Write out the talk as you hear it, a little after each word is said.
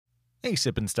Hey,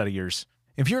 Sip and Studiers.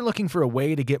 If you're looking for a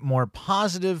way to get more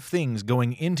positive things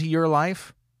going into your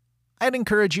life, I'd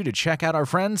encourage you to check out our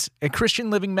friends at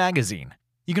Christian Living Magazine.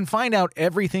 You can find out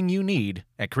everything you need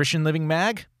at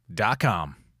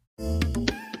ChristianLivingMag.com.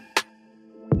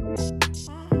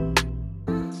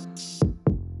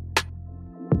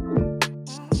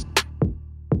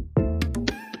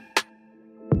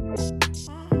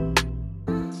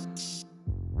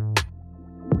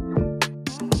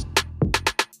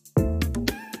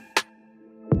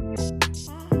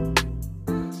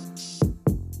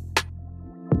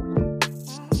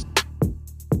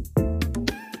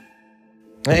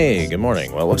 Hey, good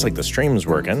morning. Well, it looks like the stream's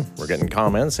working. We're getting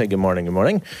comments. Hey, good morning, good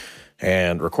morning.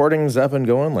 And recording's up and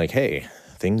going like, hey,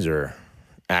 things are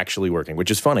actually working,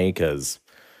 which is funny because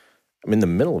I'm in the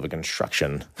middle of a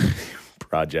construction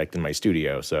project in my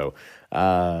studio. So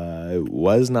I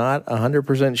was not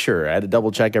 100% sure. I had to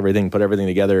double check everything, put everything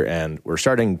together, and we're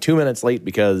starting 2 minutes late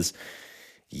because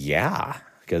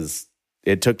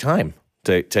it took time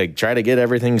to try to get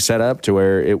everything set up to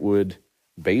where it would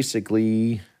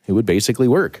basically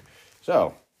work.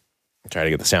 So try to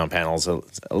get the sound panels a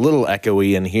little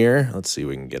echoey in here. Let's see if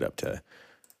we can get up to.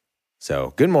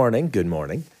 So good morning.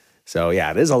 So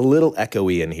yeah, it is a little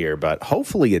echoey in here, but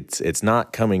hopefully it's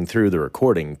not coming through the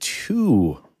recording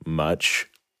too much.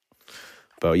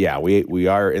 But yeah, we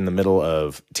are in the middle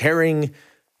of tearing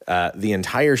the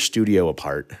entire studio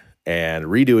apart and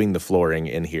redoing the flooring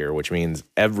in here, which means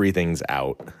everything's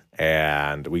out.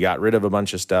 And we got rid of a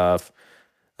bunch of stuff.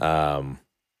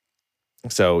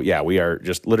 So yeah, we are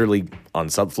just literally on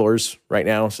subfloors right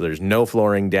now. So there's no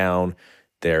flooring down.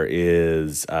 There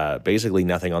is basically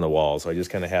nothing on the wall. So I just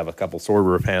kind of have a couple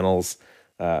Sorber panels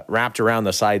wrapped around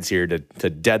the sides here to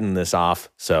deaden this off.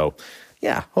 So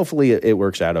yeah, hopefully it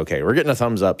works out okay. We're getting a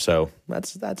thumbs up, so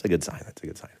that's a good sign. That's a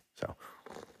good sign. So,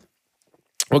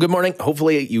 well, good morning.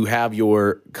 Hopefully you have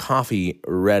your coffee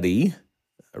ready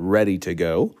to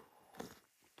go.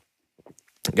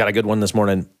 Got a good one this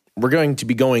morning. We're going to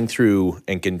be going through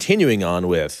and continuing on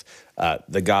with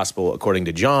the gospel according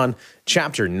to John,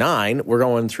 chapter 9. We're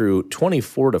going through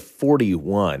 24 to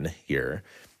 41 here.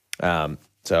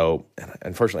 So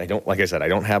unfortunately, I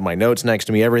don't have my notes next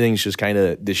to me. Everything's just kind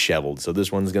of disheveled. So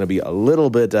this one's going to be a little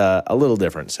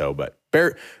different. So, but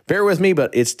bear with me,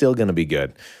 but it's still going to be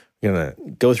good. We're going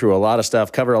to go through a lot of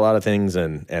stuff, cover a lot of things,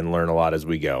 and learn a lot as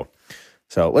we go.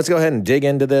 So let's go ahead and dig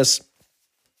into this.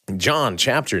 John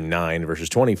chapter 9, verses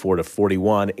 24 to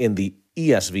 41 in the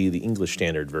ESV, the English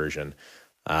Standard Version.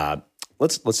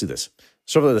 Let's do this.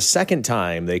 So for the second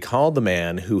time, they called the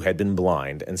man who had been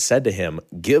blind and said to him,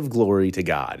 "Give glory to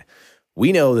God.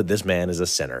 We know that this man is a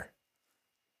sinner."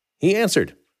 He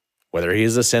answered, "Whether he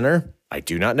is a sinner, I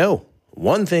do not know.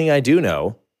 One thing I do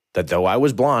know, that though I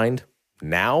was blind,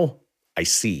 now I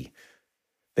see."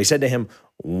 They said to him,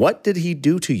 "What did he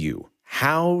do to you?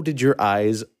 How did your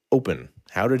eyes open?"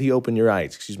 How did he open your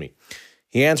eyes?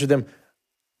 He answered them,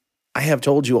 "I have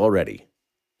told you already,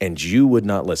 and you would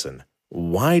not listen.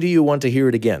 Why do you want to hear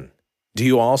it again? Do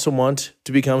you also want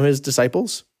to become his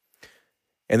disciples?"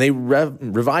 And they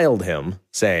reviled him,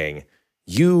 saying,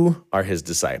 "You are his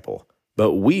disciple,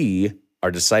 but we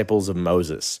are disciples of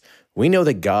Moses. We know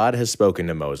that God has spoken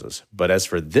to Moses, but as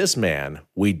for this man,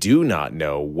 we do not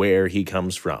know where he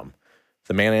comes from."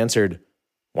 The man answered,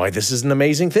 "Why, this is an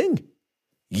amazing thing.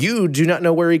 You do not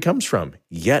know where he comes from,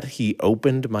 yet he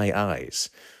opened my eyes.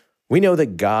 We know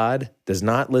that God does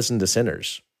not listen to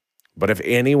sinners. But if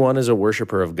anyone is a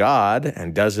worshiper of God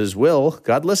and does his will,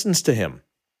 God listens to him.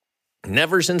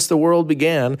 Never since the world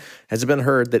began has it been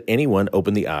heard that anyone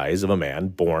opened the eyes of a man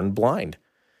born blind.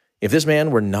 If this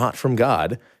man were not from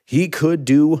God, he could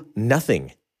do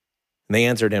nothing." And they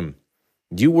answered him,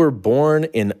 "You were born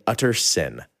in utter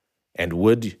sin, and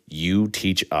would you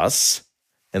teach us?"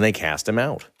 And they cast him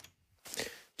out.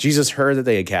 Jesus heard that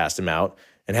they had cast him out,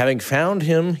 and having found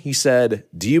him, he said,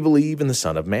 "Do you believe in the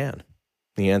Son of Man?"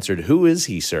 He answered, "Who is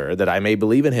he, sir, that I may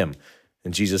believe in him?"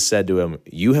 And Jesus said to him,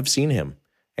 "You have seen him,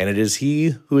 and it is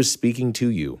he who is speaking to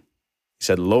you." He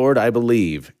said, "Lord, I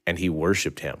believe," and he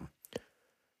worshipped him.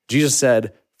 Jesus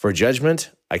said, "For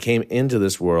judgment I came into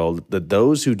this world, that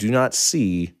those who do not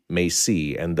see may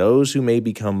see, and those who see may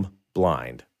become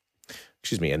blind."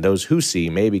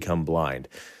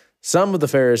 Some of the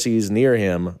Pharisees near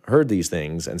him heard these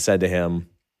things and said to him,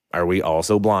 "Are we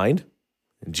also blind?"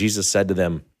 And Jesus said to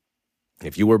them,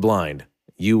 "If you were blind,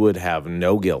 you would have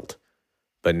no guilt.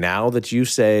 But now that you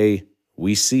say,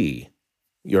 'We see,'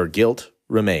 your guilt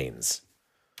remains."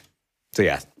 So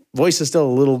yeah, voice is still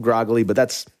a little groggly, but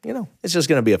that's, it's just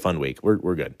going to be a fun week.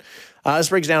 We're good. This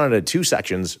breaks down into two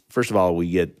sections. First of all, we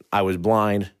get, "I was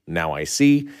blind, now I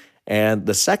see." And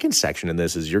the second section in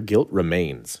this is your guilt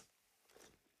remains.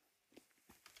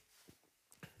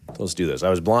 So let's do this. I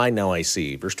was blind, now I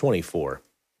see. Verse 24.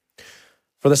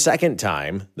 For the second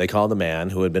time, they called the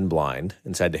man who had been blind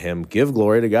and said to him, give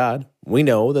glory to God. We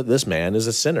know that this man is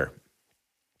a sinner.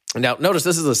 Now, notice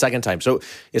this is the second time. So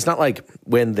it's not like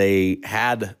when they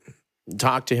had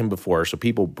talked to him before. So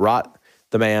people brought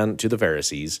the man to the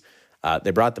Pharisees.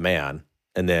 They brought the man,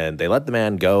 and then they let the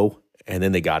man go, and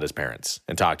then they got his parents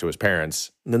and talked to his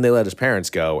parents. And then they let his parents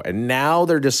go. And now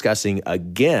they're discussing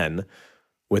again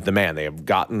with the man. They have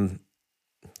gotten,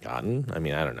 I don't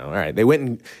know. All right. They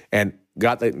went and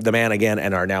got the man again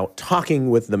and are now talking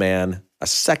with the man a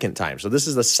second time. So this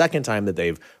is the second time that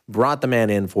they've brought the man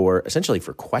in essentially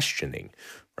for questioning,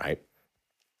 right?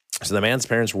 So the man's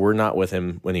parents were not with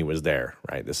him when he was there,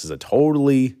 right? This is a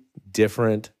totally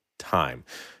different time.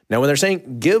 Now, when they're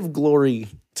saying give glory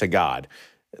to God,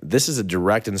 this is a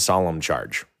direct and solemn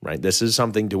charge, right? This is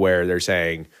something to where they're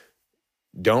saying,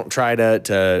 don't try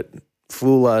to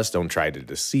fool us, don't try to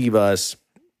deceive us.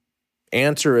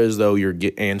 Answer as though you're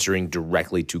answering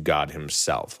directly to God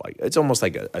himself. Like it's almost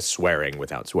like a swearing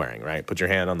without swearing, right? Put your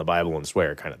hand on the Bible and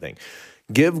swear kind of thing.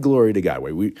 Give glory to God.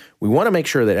 We want to make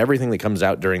sure that everything that comes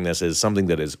out during this is something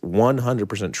that is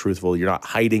 100% truthful. You're not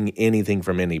hiding anything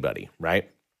from anybody, right?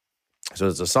 So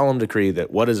it's a solemn decree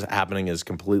that what is happening is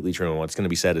completely true and what's going to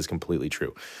be said is completely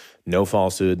true. No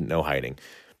falsehood, no hiding.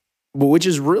 But which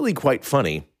is really quite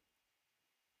funny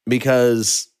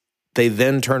because they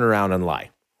then turn around and lie.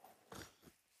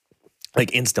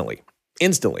 Like instantly,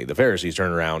 the Pharisees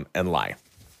turn around and lie.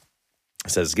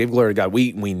 It says, give glory to God.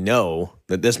 We know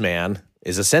that this man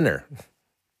is a sinner.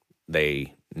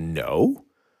 They know.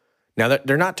 Now,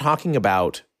 they're not talking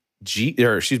about,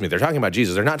 they're talking about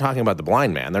Jesus. They're not talking about the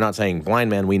blind man. They're not saying, blind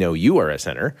man, we know you are a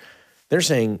sinner. They're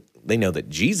saying they know that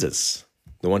Jesus,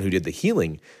 the one who did the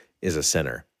healing, is a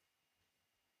sinner.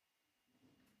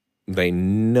 They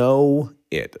know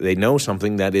it. They know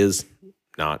something that is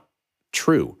not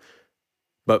true.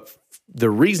 But the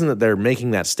reason that they're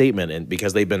making that statement, and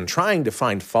because they've been trying to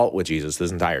find fault with Jesus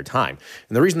this entire time,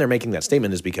 and the reason they're making that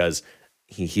statement is because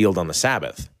he healed on the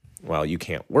Sabbath. Well, you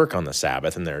can't work on the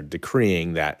Sabbath, and they're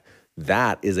decreeing that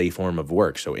that is a form of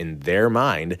work. So in their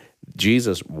mind,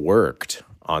 Jesus worked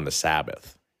on the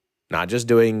Sabbath, not just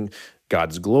doing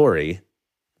God's glory,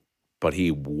 but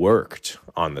he worked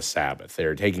on the Sabbath.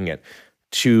 They're taking it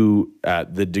to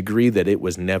the degree that it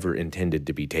was never intended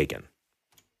to be taken.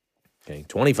 Okay,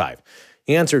 25.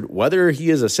 He answered, whether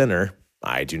he is a sinner,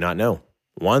 I do not know.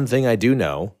 One thing I do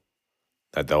know,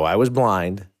 that though I was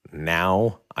blind,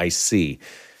 now I see.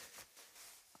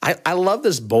 I love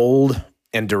this bold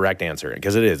and direct answer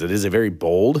because it is a very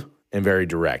bold and very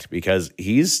direct because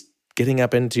he's getting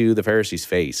up into the Pharisees'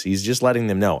 face. He's just letting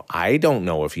them know, I don't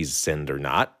know if he's sinned or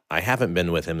not. I haven't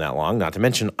been with him that long, not to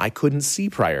mention I couldn't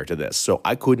see prior to this. So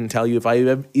I couldn't tell you if I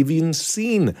have even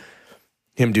seen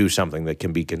him do something that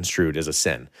can be construed as a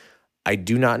sin. I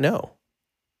do not know.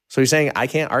 So he's saying, I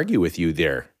can't argue with you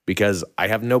there because I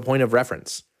have no point of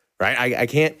reference, right? I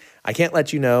can't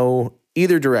let you know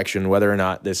either direction whether or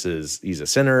not he's a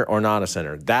sinner or not a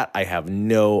sinner. That I have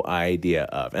no idea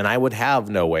of. And I would have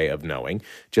no way of knowing,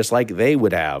 just like they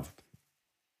would have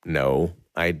no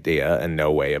idea and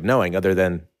no way of knowing other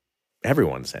than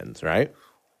everyone sins, right?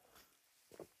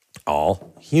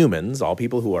 All humans, all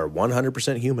people who are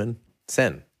 100% human,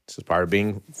 sin. This is part of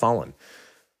being fallen.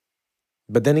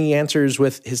 But then he answers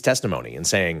with his testimony and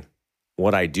saying,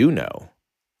 what I do know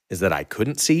is that I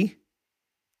couldn't see,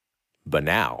 but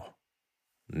now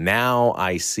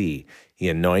I see. He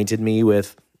anointed me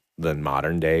with the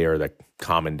modern day or the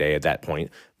common day at that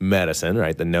point, medicine,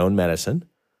 right? The known medicine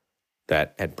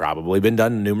that had probably been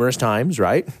done numerous times,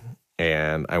 right?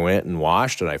 And I went and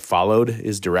washed and I followed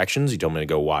his directions. He told me to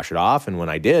go wash it off. And when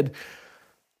I did,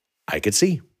 I could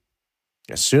see.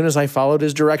 As soon as I followed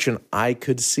his direction, I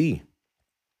could see.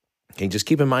 Okay, just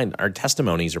keep in mind, our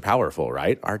testimonies are powerful,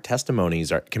 right? Our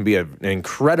testimonies can be an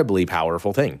incredibly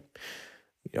powerful thing.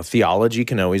 You know, theology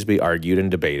can always be argued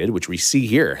and debated, which we see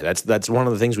here. That's one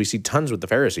of the things we see tons with the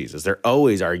Pharisees, is they're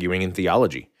always arguing in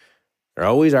theology. They're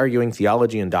always arguing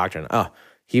theology and doctrine. Oh,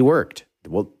 he worked.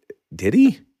 Well, did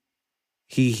he?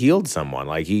 He healed someone.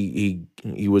 Like he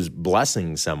was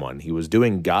blessing someone. He was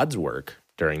doing God's work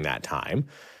during that time.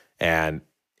 And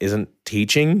isn't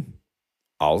teaching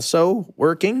also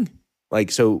working? Like,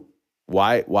 so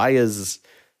why is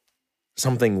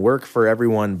something work for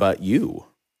everyone but you,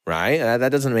 right?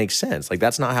 That doesn't make sense. Like,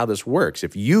 that's not how this works.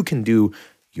 If you can do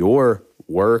your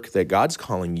work that God's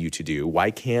calling you to do, why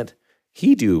can't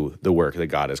he do the work that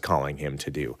God is calling him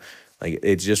to do? Like,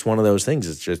 it's just one of those things.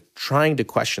 It's just trying to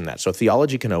question that. So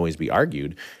theology can always be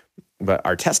argued, but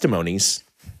our testimonies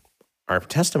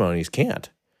can't.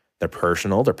 They're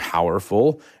personal, they're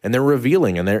powerful, and they're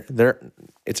revealing. And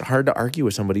it's hard to argue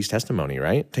with somebody's testimony,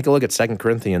 right? Take a look at 2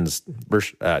 Corinthians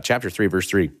chapter 3, verse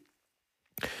 3.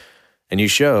 And you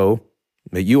show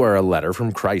that you are a letter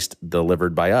from Christ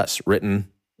delivered by us, written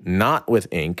not with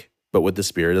ink, but with the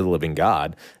Spirit of the living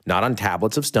God, not on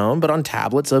tablets of stone, but on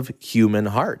tablets of human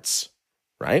hearts,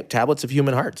 right? Tablets of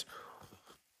human hearts.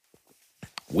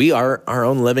 We are our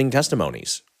own living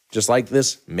testimonies. Just like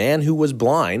this man who was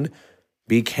blind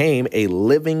became a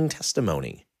living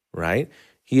testimony, right?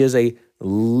 He is a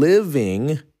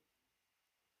living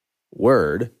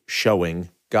word showing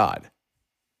God.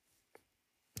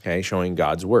 Okay, showing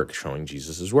God's work, showing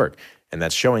Jesus' work. And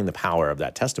that's showing the power of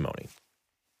that testimony.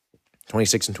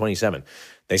 26 and 27.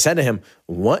 They said to him,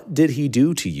 "What did he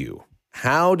do to you?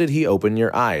 How did he open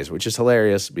your eyes?" Which is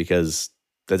hilarious because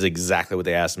that's exactly what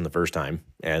they asked him the first time.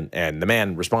 And the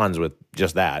man responds with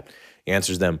just that. He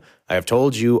answers them, "I have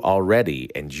told you already,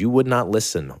 and you would not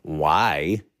listen.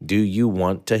 Why do you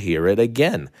want to hear it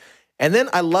again?" And then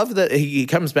I love that he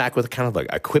comes back with kind of like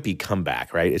a quippy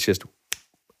comeback, right? It's just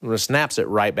snaps it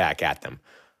right back at them.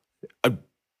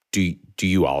 Do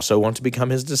you also want to become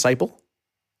his disciple?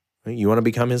 You want to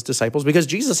become his disciples? Because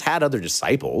Jesus had other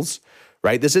disciples,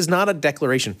 right? This is not a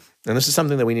declaration. And this is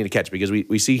something that we need to catch because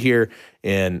we see here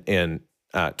in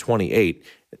 28,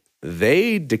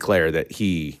 they declare that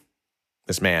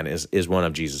this man is one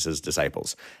of Jesus's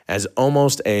disciples as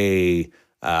almost a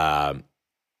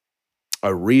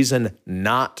reason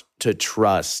not to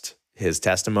trust his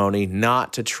testimony,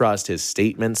 not to trust his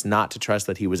statements, not to trust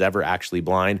that he was ever actually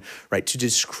blind, right? To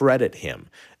discredit him.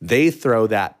 They throw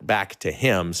that back to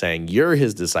him saying, "You're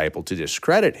his disciple," to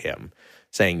discredit him,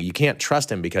 saying you can't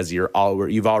trust him because you've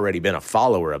already been a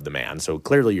follower of the man. So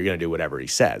clearly you're going to do whatever he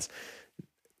says.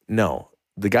 No,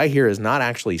 the guy here is not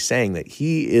actually saying that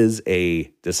he is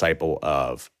a disciple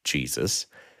of Jesus.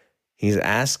 He's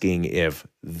asking if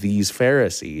these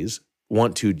Pharisees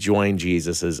want to join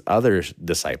Jesus's other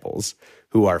disciples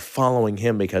who are following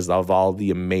him because of all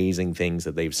the amazing things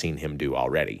that they've seen him do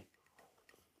already.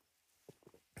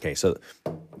 Okay, so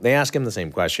they ask him the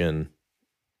same question,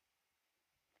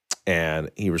 and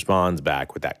he responds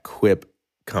back with that quip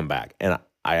comeback, and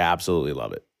I absolutely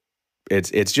love it.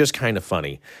 It's just kind of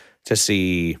funny to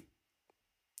see.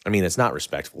 I mean, it's not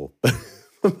respectful,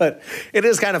 but it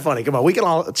is kind of funny. Come on, we can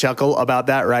all chuckle about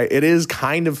that, right? It is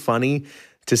kind of funny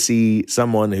to see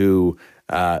someone who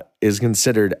is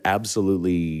considered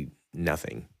absolutely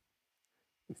nothing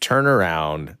turn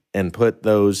around and put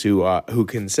those who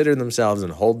consider themselves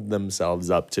and hold themselves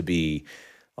up to be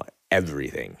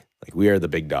everything. Like, we are the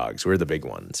big dogs, we're the big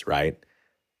ones, right?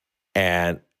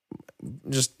 And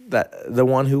just that the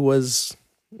one who was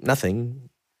nothing,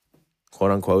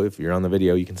 quote unquote, if you're on the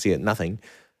video, you can see it, nothing,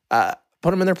 put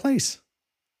them in their place.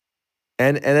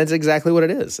 And that's exactly what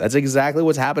it is. That's exactly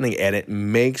what's happening. And it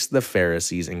makes the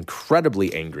Pharisees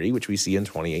incredibly angry, which we see in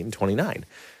 28 and 29.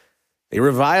 They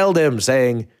reviled him,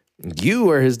 saying, "You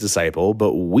are his disciple,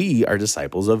 but we are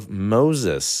disciples of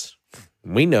Moses.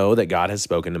 We know that God has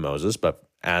spoken to Moses, but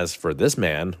as for this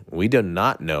man, we do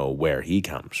not know where he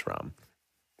comes from."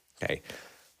 Okay.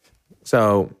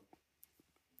 So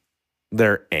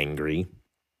they're angry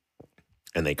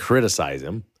and they criticize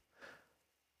him.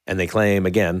 And they claim,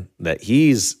 again, that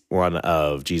he's one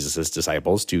of Jesus's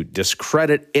disciples to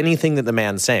discredit anything that the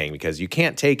man's saying, because you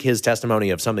can't take his testimony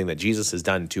of something that Jesus has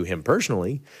done to him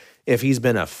personally if he's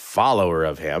been a follower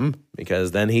of him,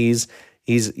 because then he's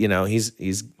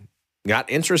got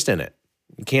interest in it.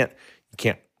 You can't,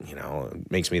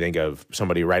 it makes me think of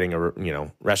somebody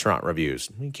writing restaurant reviews.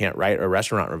 You can't write a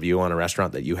restaurant review on a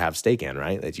restaurant that you have stake in,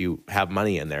 right? That you have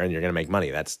money in there and you're going to make money.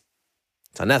 It's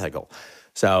unethical.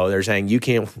 So they're saying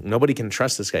nobody can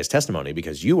trust this guy's testimony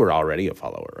because you were already a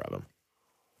follower of him.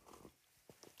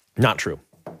 Not true,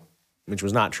 which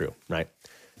was not true, right?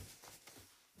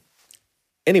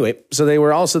 Anyway, so they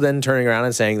were also then turning around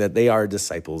and saying that they are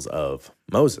disciples of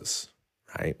Moses,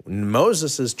 right?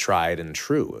 Moses is tried and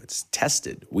true. It's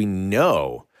tested. We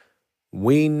know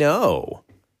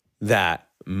that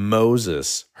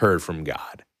Moses heard from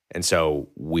God. And so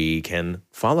we can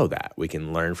follow that. We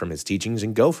can learn from his teachings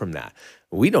and go from that.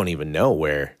 We don't even know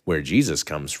where Jesus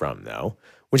comes from, though,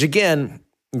 which, again,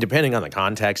 depending on the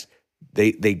context,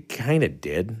 they kind of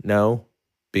did know,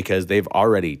 because they've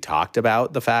already talked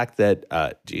about the fact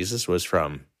that Jesus was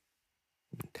from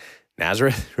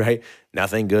Nazareth, right?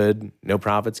 Nothing good, no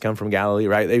prophets come from Galilee,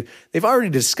 right? They've already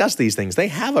discussed these things. They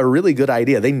have a really good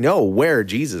idea. They know where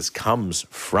Jesus comes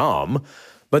from,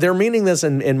 But they're meaning this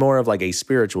in more of like a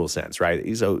spiritual sense,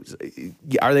 right? So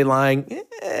are they lying?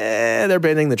 They're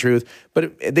bending the truth,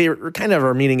 but they kind of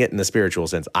are meaning it in the spiritual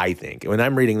sense, I think. When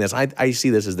I'm reading this, I see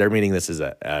this as they're meaning this as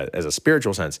a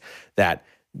spiritual sense, that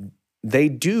they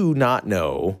do not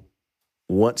know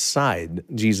what side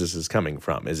Jesus is coming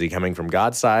from. Is he coming from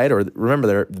God's side? Or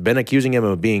remember, they've been accusing him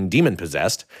of being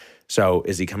demon-possessed. So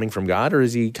is he coming from God, or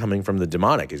is he coming from the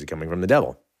demonic? Is he coming from the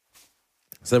devil?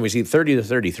 So then we see 30 to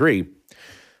 33.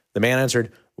 The man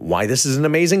answered, "Why, this is an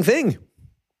amazing thing."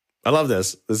 I love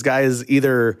this. This guy is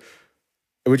either,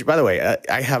 which by the way,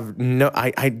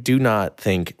 I do not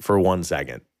think for 1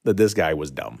 second that this guy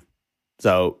was dumb.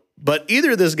 So, but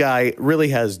either this guy really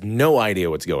has no idea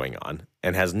what's going on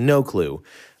and has no clue,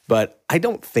 but I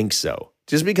don't think so.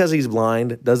 Just because he's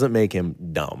blind doesn't make him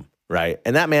dumb, right?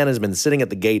 And that man has been sitting at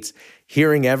the gates,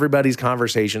 hearing everybody's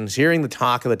conversations, hearing the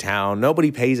talk of the town.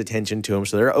 Nobody pays attention to him,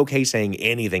 so they're okay saying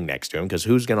anything next to him, because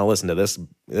who's going to listen to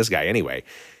this guy anyway?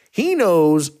 He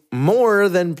knows more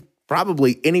than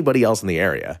probably anybody else in the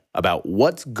area about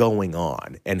what's going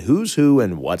on and who's who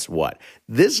and what's what.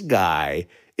 This guy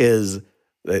is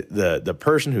the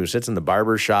person who sits in the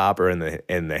barber shop or in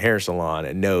the hair salon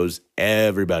and knows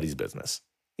everybody's business.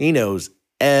 He knows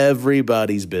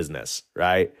everybody's business,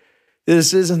 right?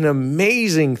 This is an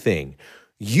amazing thing.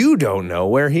 You don't know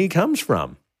where he comes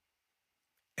from.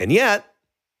 And yet,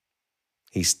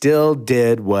 he still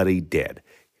did what he did.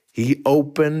 He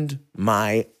opened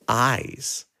my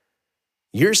eyes.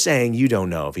 You're saying you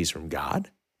don't know if he's from God.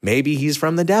 Maybe he's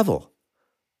from the devil.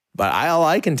 But all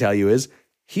I can tell you is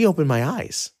he opened my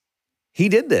eyes. He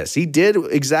did this. He did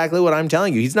exactly what I'm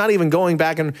telling you. He's not even going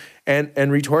back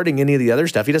and retorting any of the other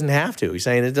stuff. He doesn't have to. He's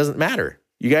saying it doesn't matter.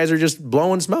 You guys are just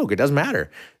blowing smoke. It doesn't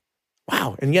matter.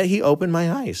 Wow. And yet he opened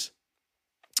my eyes.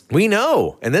 We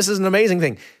know, and this is an amazing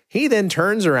thing. He then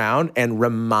turns around and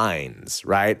reminds,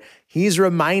 right? He's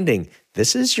reminding,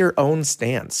 this is your own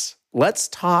stance. Let's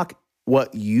talk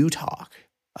what you talk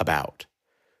about.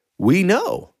 We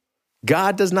know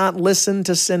God does not listen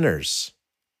to sinners.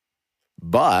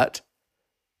 But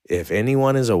if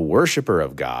anyone is a worshiper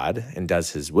of God and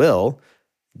does his will,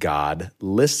 God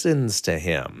listens to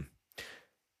him.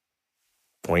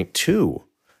 Point 2,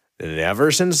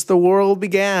 never since the world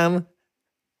began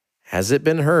has it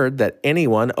been heard that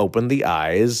anyone opened the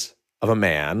eyes of a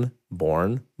man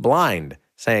born blind,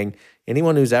 saying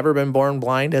anyone who's ever been born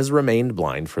blind has remained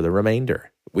blind for the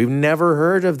remainder. We've never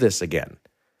heard of this again.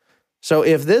 So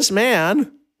if this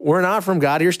man were not from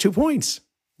God, here's 2 points.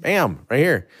 Bam, right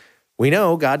here. We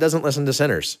know God doesn't listen to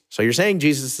sinners. So you're saying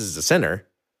Jesus is a sinner.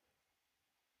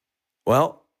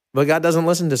 Well, but God doesn't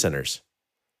listen to sinners.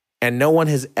 And no one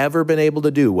has ever been able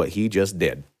to do what he just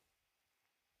did.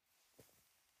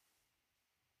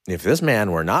 If this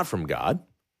man were not from God,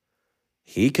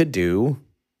 he could do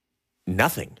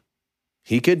nothing.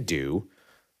 He could do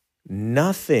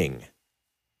nothing,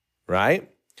 right?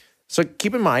 So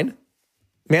keep in mind,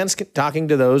 man's talking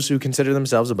to those who consider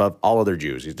themselves above all other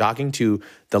Jews. He's talking to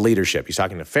the leadership. He's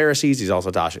talking to Pharisees. He's also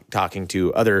talking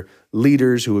to other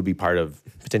leaders who would be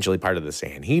potentially part of the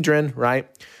Sanhedrin, right?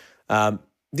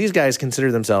 These guys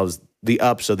consider themselves the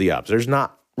ups of the ups. There's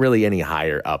not really any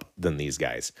higher up than these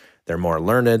guys. They're more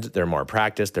learned, they're more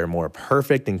practiced, they're more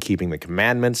perfect in keeping the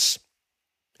commandments,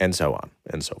 and so on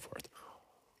and so forth.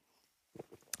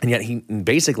 And yet he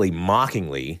basically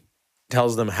mockingly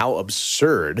tells them how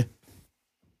absurd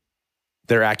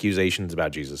their accusations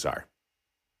about Jesus are.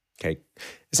 Okay,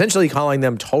 essentially calling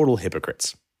them total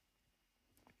hypocrites.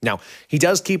 Now, he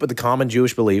does keep with the common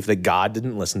Jewish belief that God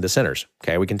didn't listen to sinners.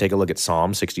 Okay, we can take a look at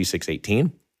Psalm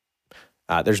 66:18.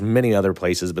 There's many other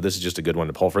places, but this is just a good one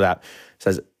to pull for that. It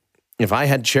says, if I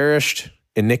had cherished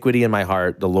iniquity in my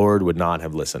heart, the Lord would not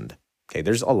have listened. Okay,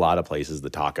 there's a lot of places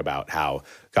that talk about how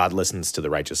God listens to the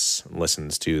righteous,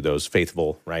 listens to those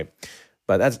faithful, right?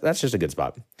 But that's just a good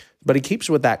spot. But he keeps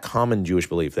with that common Jewish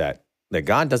belief that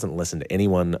God doesn't listen to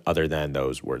anyone other than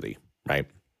those worthy, right?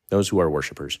 Those who are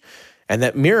worshipers. And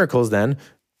that miracles then,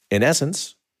 in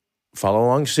essence, follow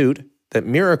along suit, that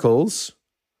miracles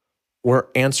were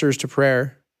answers to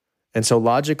prayer. And so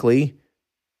logically,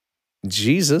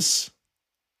 Jesus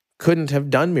couldn't have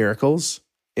done miracles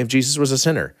if Jesus was a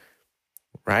sinner,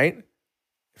 right?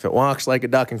 If it walks like a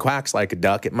duck and quacks like a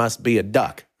duck, it must be a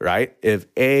duck, right? If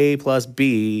A plus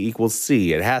B equals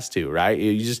C, it has to, right?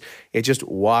 It just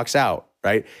walks out,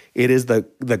 right? It is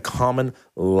the common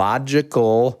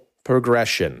logical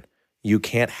progression. You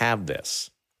can't have this.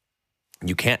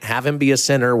 You can't have him be a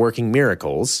sinner working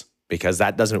miracles because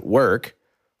that doesn't work,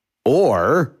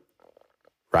 or,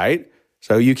 right?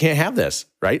 So you can't have this,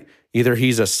 right? Either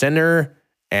he's a sinner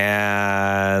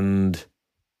and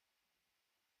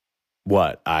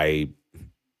what? I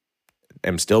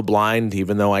am still blind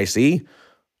even though I see,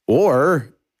 or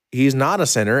he's not a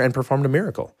sinner and performed a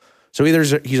miracle. So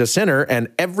either he's a sinner and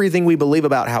everything we believe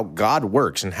about how God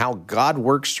works and how God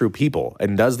works through people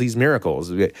and does these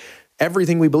miracles,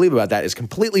 everything we believe about that is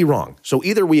completely wrong. So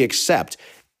either we accept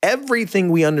everything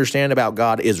we understand about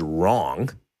God is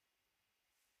wrong,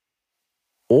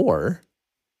 or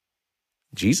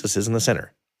Jesus isn't a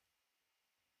sinner.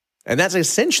 And that's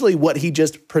essentially what he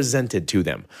just presented to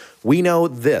them. We know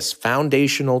this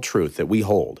foundational truth that we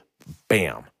hold.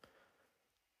 Bam.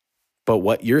 But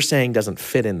what you're saying doesn't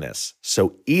fit in this.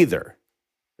 So either,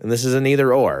 and this is an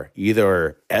either or,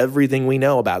 either everything we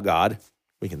know about God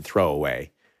we can throw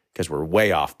away because we're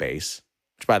way off base,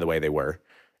 which by the way they were,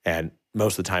 and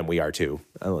most of the time we are too.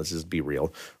 Let's just be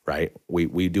real, right?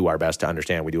 We do our best to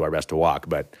understand, we do our best to walk,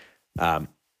 but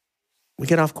we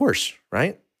get off course,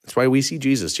 right? That's why we see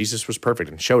Jesus. Jesus was perfect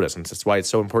and showed us, and that's why it's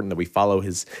so important that we follow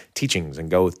his teachings and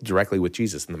go directly with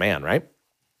Jesus and the man, right?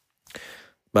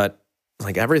 But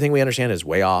like everything we understand is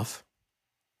way off.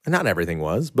 And not everything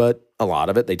was, but a lot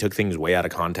of it, they took things way out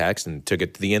of context and took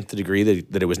it to the nth degree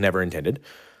that it was never intended.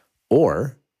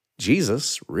 Or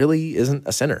Jesus really isn't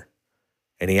a sinner.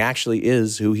 And he actually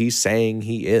is who he's saying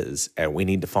he is. And we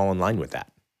need to fall in line with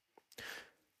that.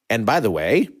 And by the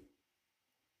way,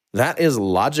 that is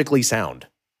logically sound.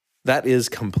 That is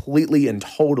completely and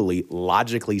totally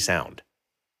logically sound.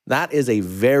 That is a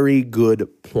very good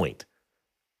point.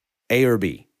 A or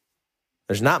B.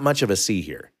 There's not much of a C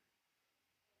here.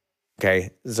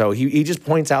 Okay, so he just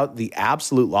points out the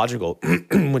absolute logical,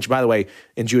 which by the way,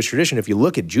 in Jewish tradition, if you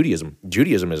look at Judaism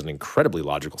is an incredibly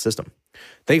logical system.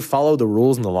 They follow the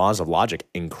rules and the laws of logic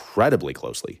incredibly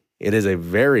closely. It is a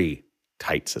very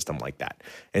tight system like that.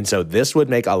 And so this would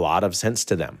make a lot of sense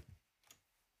to them.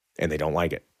 And they don't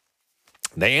like it.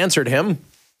 They answered him,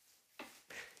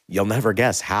 you'll never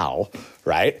guess how,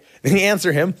 right? They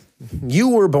answer him, you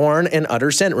were born in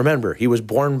utter sin. Remember, he was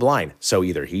born blind. So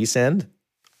either he sinned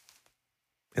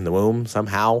in the womb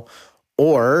somehow,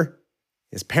 or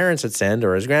his parents had sinned,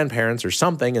 or his grandparents, or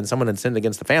something, and someone had sinned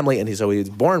against the family, and so he was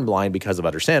born blind because of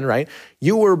utter sin, right?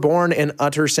 You were born in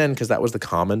utter sin because that was the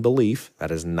common belief.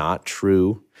 That is not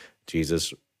true.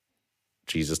 Jesus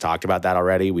talked about that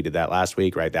already. We did that last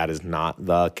week, right? That is not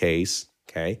the case,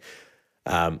 okay?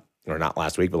 Or not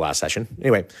last week, but last session.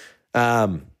 Anyway,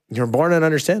 you're born in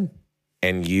utter sin,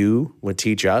 and you would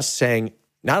teach us saying,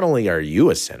 not only are you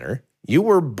a sinner, you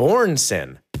were born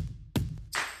sin.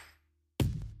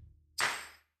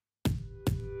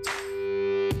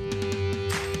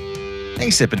 Hey,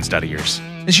 Sippin' Studiers.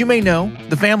 As you may know,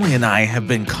 the family and I have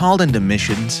been called into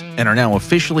missions and are now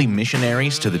officially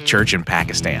missionaries to the church in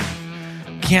Pakistan.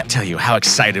 Can't tell you how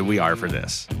excited we are for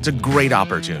this. It's a great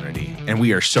opportunity, and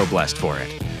we are so blessed for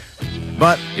it.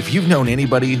 But if you've known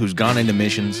anybody who's gone into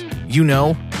missions, you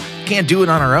know, can't do it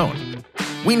on our own.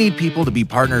 We need people to be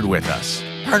partnered with us,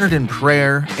 partnered in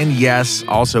prayer, and yes,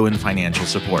 also in financial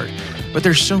support. But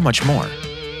there's so much more.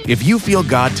 If you feel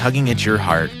God tugging at your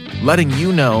heart, letting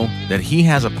you know that He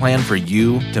has a plan for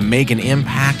you to make an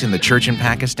impact in the church in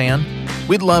Pakistan,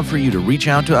 we'd love for you to reach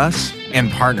out to us and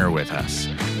partner with us.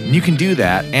 And you can do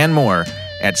that and more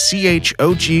at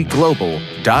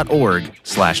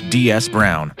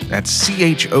chogglobal.org/dsbrown. That's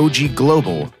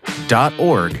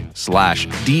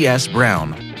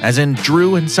chogglobal.org/dsbrown, as in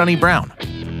Drew and Sonny Brown.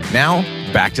 Now,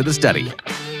 back to the study.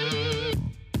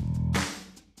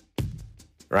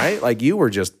 Right? Like you were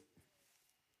just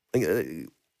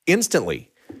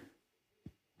instantly,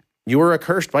 you were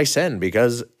accursed by sin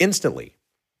because instantly.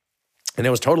 And it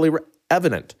was totally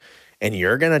evident. And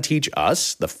you're going to teach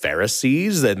us, the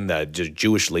Pharisees and the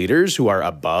Jewish leaders who are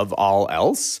above all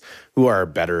else, who are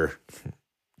better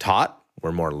taught,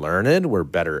 we're more learned, we're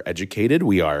better educated,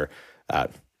 we are,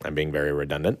 I'm being very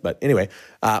redundant, but anyway,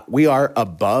 we are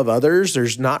above others.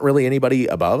 There's not really anybody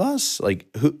above us, like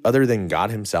who other than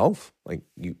God himself. Like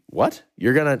you, what?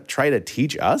 You're going to try to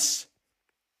teach us?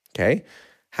 Okay.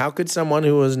 How could someone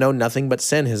who has known nothing but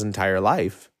sin his entire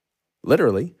life,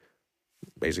 literally,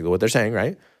 basically what they're saying,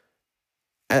 right?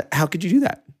 How could you do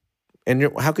that? And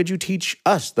how could you teach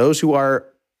us, those who are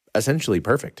essentially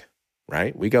perfect,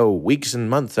 right? We go weeks and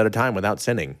months at a time without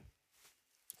sinning.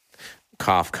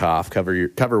 Cough, cough,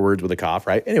 cover words with a cough,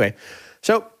 right? Anyway,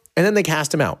 so, and then they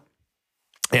cast him out.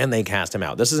 And they cast him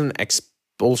out. This is an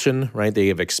expulsion, right? They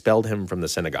have expelled him from the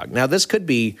synagogue. Now, this could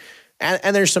be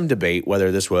And there's some debate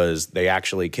whether this was they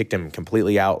actually kicked him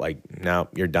completely out, like, no,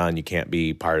 you're done. You can't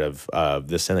be part of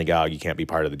the synagogue. You can't be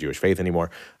part of the Jewish faith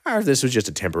anymore. Or if this was just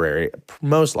a temporary,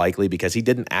 most likely because he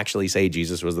didn't actually say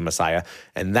Jesus was the Messiah.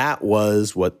 And that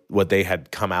was what they had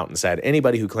come out and said.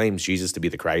 Anybody who claims Jesus to be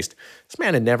the Christ, this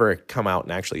man had never come out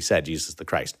and actually said Jesus is the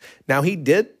Christ. Now, he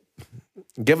did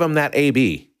give him that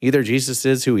AB. Either Jesus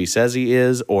is who he says he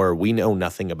is, or we know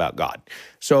nothing about God.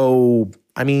 So,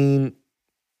 I mean,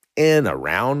 in a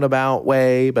roundabout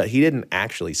way, but he didn't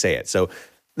actually say it. So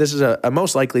this is a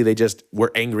most likely they just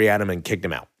were angry at him and kicked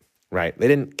him out, right? They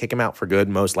didn't kick him out for good,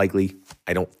 most likely.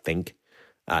 I don't think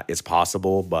it's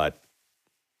possible, but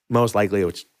most likely it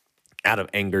was out of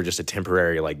anger, just a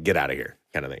temporary, like, get out of here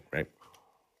kind of thing, right?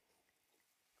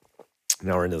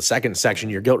 Now we're into the second section,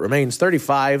 your guilt remains,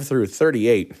 35 through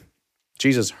 38.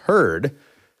 Jesus heard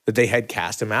that they had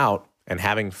cast him out, and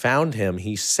having found him,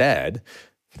 he said,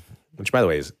 which, by the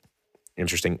way, is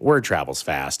interesting. Word travels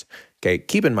fast. Okay,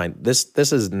 keep in mind, this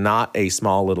is not a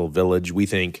small little village. We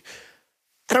think,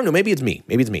 I don't know, maybe it's me.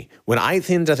 When I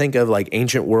tend to think of like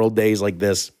ancient world days like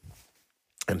this,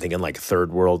 I'm thinking like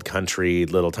third world country,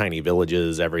 little tiny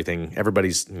villages, everything.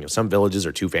 Everybody's, some villages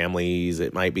are 2 families.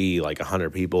 It might be like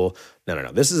 100 people.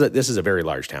 No. This is a very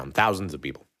large town, thousands of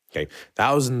people. Okay,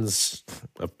 thousands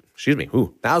of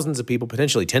people,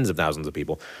 potentially tens of thousands of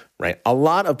people, right? A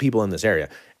lot of people in this area.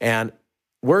 And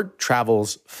word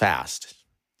travels fast,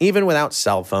 even without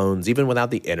cell phones, even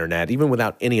without the internet, even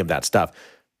without any of that stuff.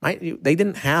 Right? They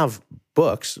didn't have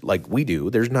books like we do.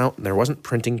 There wasn't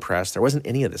printing press. There wasn't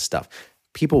any of this stuff.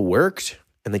 People worked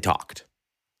and they talked.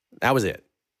 That was it.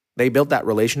 They built that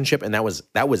relationship, and that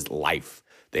was life.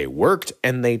 They worked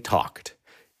and they talked.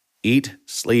 Eat,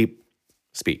 sleep,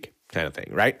 speak kind of thing,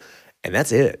 right? And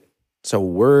that's it. So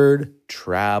word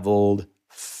traveled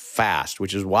fast,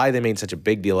 which is why they made such a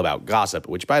big deal about gossip,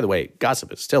 which, by the way,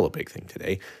 gossip is still a big thing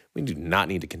today. We do not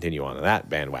need to continue on that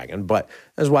bandwagon, but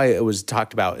that's why it was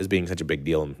talked about as being such a big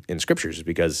deal in scriptures, is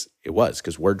because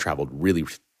word traveled really,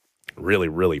 really,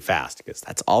 really fast, because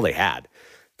that's all they had.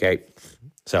 Okay.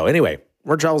 So anyway,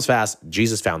 word travels fast.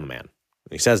 Jesus found the man.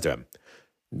 And he says to him,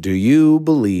 do you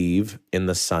believe in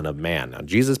the Son of Man? Now,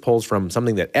 Jesus pulls from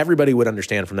something that everybody would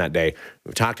understand from that day.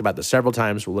 We've talked about this several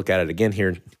times. We'll look at it again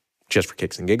here just for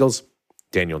kicks and giggles.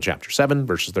 Daniel chapter 7,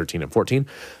 verses 13 and 14.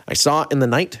 I saw in the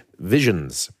night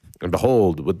visions, and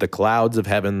behold, with the clouds of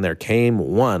heaven there came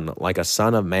one like a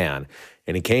son of man.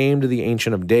 And he came to the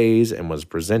Ancient of Days and was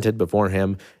presented before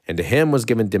him. And to him was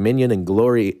given dominion and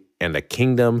glory and a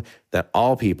kingdom, that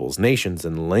all peoples, nations,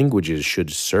 and languages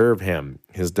should serve him.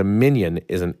 His dominion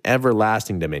is an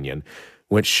everlasting dominion,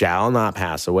 which shall not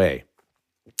pass away.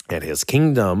 And his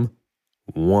kingdom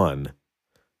one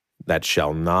that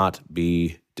shall not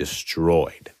be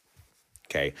destroyed.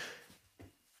 Okay.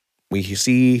 We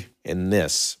see in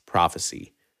this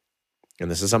prophecy,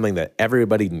 and this is something that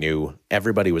everybody knew,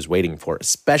 everybody was waiting for,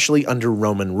 especially under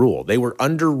Roman rule. They were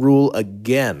under rule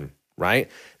again,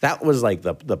 right? That was like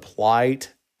the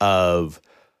plight of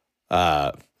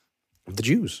the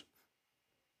Jews.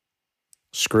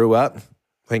 Screw up,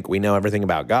 think we know everything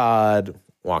about God,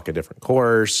 walk a different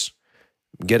course,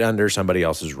 get under somebody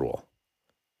else's rule.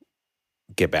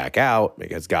 Get back out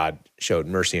because God showed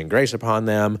mercy and grace upon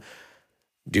them,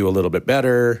 do a little bit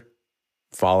better,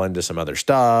 fall into some other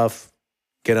stuff,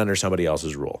 get under somebody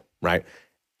else's rule, right?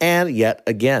 And yet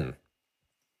again,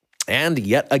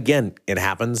 it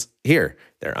happens here.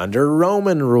 They're under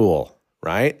Roman rule,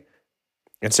 right?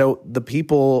 And so the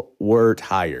people were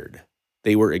tired.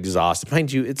 They were exhausted.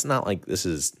 Mind you, it's not like this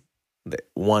is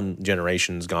one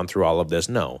generation's gone through all of this.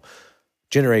 No.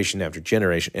 Generation after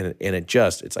generation, and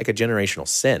it's like a generational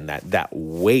sin. That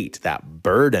weight, that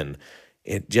burden,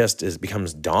 it just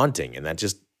becomes daunting, and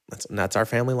that's our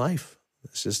family life.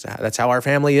 That's how our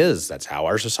family is. That's how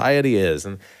our society is,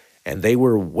 and they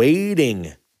were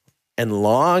waiting and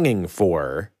longing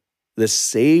for the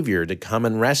Savior to come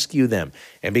and rescue them.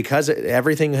 And because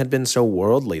everything had been so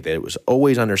worldly that it was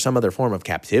always under some other form of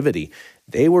captivity,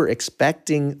 they were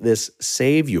expecting this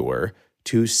Savior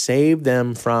to save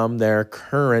them from their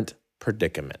current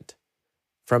predicament,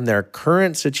 from their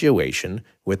current situation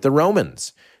with the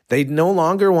Romans. They no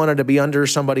longer wanted to be under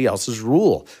somebody else's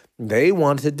rule. They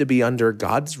wanted to be under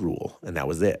God's rule, and that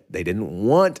was it. They didn't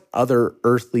want other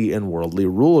earthly and worldly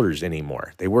rulers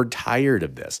anymore. They were tired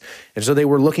of this. And so they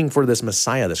were looking for this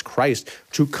Messiah, this Christ,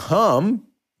 to come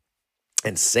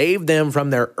and save them from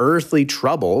their earthly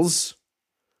troubles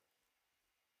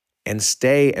and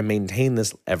stay and maintain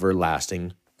this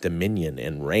everlasting dominion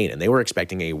and reign. And they were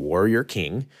expecting a warrior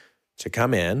king to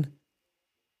come in,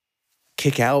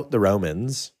 kick out the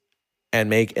Romans, and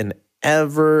make an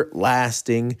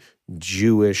everlasting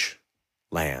Jewish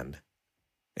land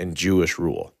and Jewish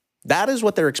rule. That is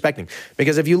what they're expecting.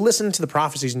 Because if you listen to the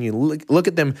prophecies and you look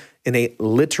at them in a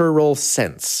literal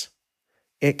sense,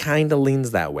 it kind of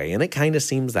leans that way and it kind of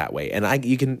seems that way. And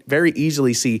you can very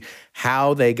easily see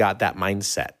how they got that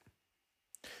mindset.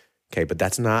 Okay, but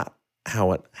that's not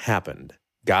how it happened.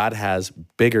 God has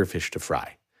bigger fish to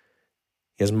fry.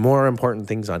 He has more important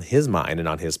things on his mind and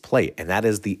on his plate, and that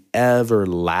is the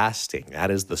everlasting. That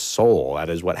is the soul. That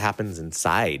is what happens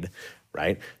inside,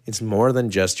 right? It's more than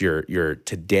just your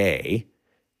today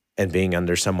and being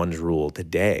under someone's rule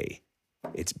today.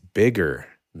 It's bigger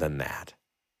than that,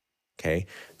 okay?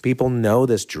 People know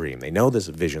this dream. They know this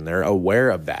vision. They're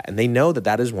aware of that, and they know that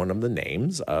that is one of the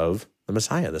names of the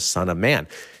Messiah, the Son of Man,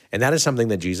 and that is something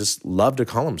that Jesus loved to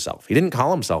call himself. He didn't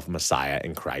call himself Messiah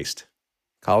in Christ.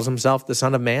 Calls himself the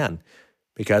Son of Man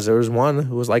because there was one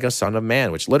who was like a son of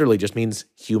man, which literally just means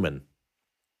human.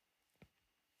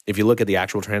 If you look at the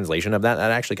actual translation of that, that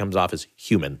actually comes off as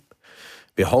human.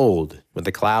 Behold, with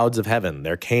the clouds of heaven,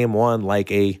 there came one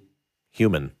like a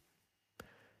human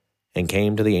and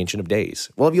came to the Ancient of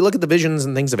Days. Well, if you look at the visions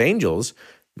and things of angels,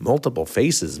 multiple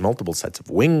faces, multiple sets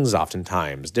of wings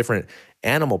oftentimes, different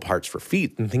animal parts for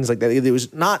feet and things like that. It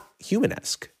was not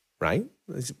human-esque, right?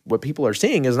 What people are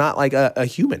seeing is not like a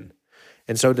human.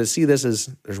 And so to see this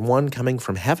as there's one coming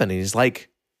from heaven, and he's like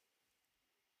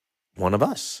one of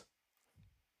us.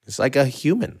 He's like a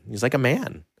human. He's like a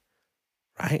man,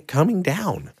 right? Coming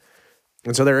down.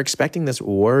 And so they're expecting this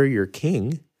warrior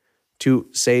king to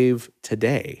save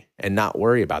today and not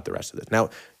worry about the rest of this. Now,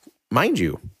 mind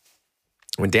you,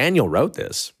 when Daniel wrote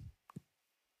this,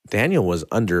 Daniel was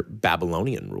under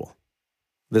Babylonian rule.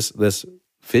 This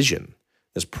vision,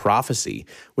 this prophecy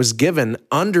was given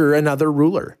under another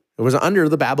ruler. It was under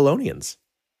the Babylonians.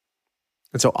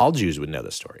 And so all Jews would know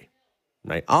this story,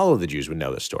 right? All of the Jews would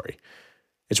know this story.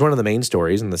 It's one of the main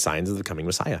stories and the signs of the coming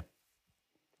Messiah.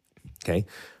 Okay?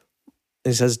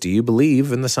 And he says, do you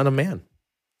believe in the Son of Man?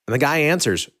 And the guy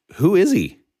answers, who is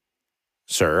he,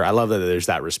 sir? I love that there's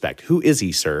that respect. Who is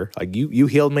he, sir? Like you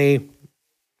healed me,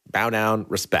 bow down,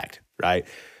 respect, right?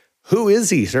 Who is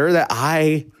he, sir, that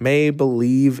I may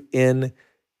believe in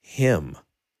him?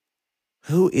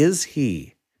 Who is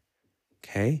he?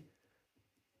 Okay.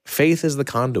 Faith is the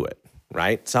conduit,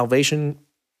 right? Salvation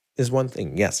is one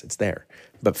thing. Yes, it's there.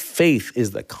 But faith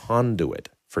is the conduit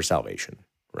for salvation,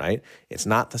 right? It's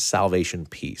not the salvation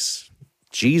piece.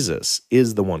 Jesus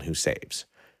is the one who saves.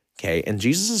 Okay. And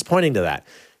Jesus is pointing to that.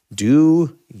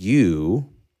 Do you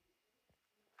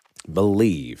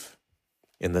believe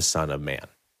in the Son of Man?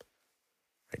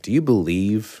 Do you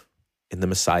believe in the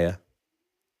Messiah?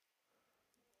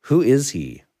 Who is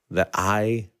he that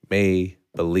I may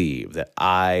believe, that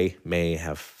I may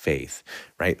have faith,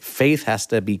 right? Faith has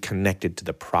to be connected to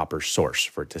the proper source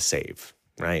for it to save,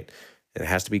 right? It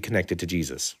has to be connected to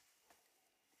Jesus.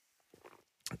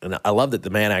 And I love that the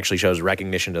man actually shows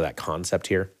recognition to that concept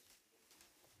here,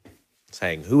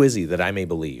 saying, who is he that I may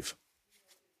believe?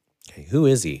 Okay, who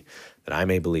is he that I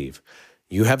may believe?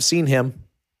 You have seen him.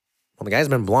 Well, the guy's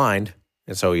been blind,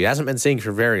 and so he hasn't been seeing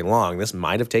for very long. This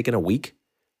might have taken a week.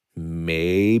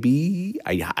 Maybe.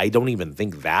 I don't even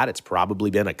think that. It's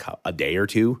probably been a day or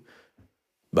two.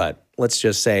 But let's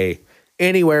just say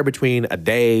anywhere between a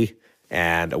day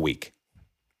and a week.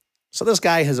 So this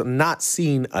guy has not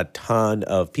seen a ton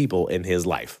of people in his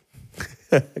life.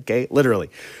 Okay, literally,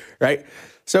 right?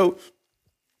 So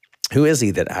who is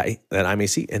he that I may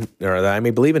see or that I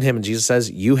may believe in him? And Jesus says,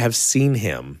 you have seen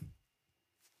him,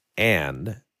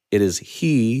 and it is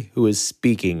he who is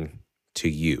speaking to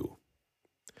you.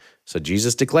 So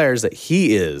Jesus declares that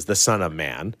he is the Son of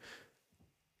Man.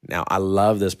 Now, I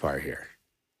love this part here.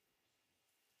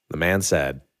 The man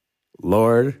said,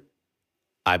 Lord,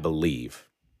 I believe.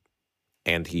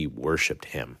 And he worshiped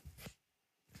him.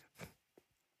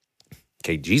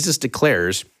 Okay, Jesus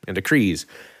declares and decrees,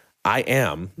 I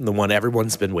am the one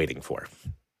everyone's been waiting for.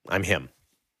 I'm him.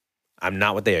 I'm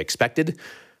not what they expected.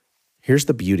 Here's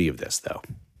the beauty of this, though.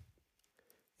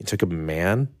 It took a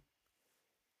man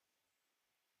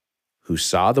who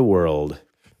saw the world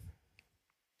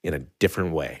in a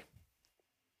different way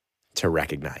to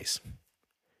recognize.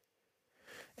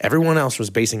 Everyone else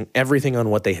was basing everything on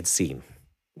what they had seen.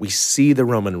 We see the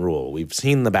Roman rule. We've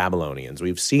seen the Babylonians.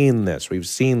 We've seen this. We've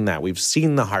seen that. We've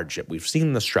seen the hardship. We've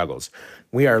seen the struggles.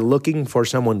 We are looking for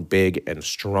someone big and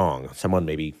strong, someone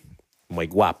maybe muy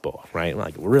guapo, right?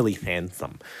 Like really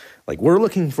handsome. Like we're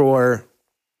looking for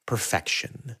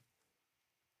perfection.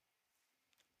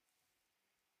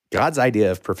 God's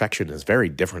idea of perfection is very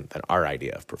different than our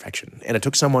idea of perfection. And it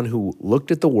took someone who looked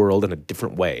at the world in a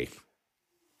different way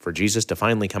for Jesus to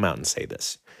finally come out and say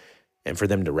this and for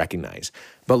them to recognize.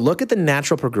 But look at the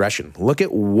natural progression. Look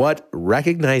at what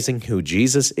recognizing who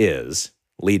Jesus is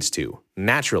leads to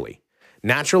naturally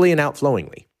and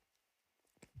outflowingly.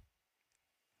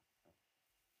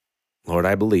 Lord,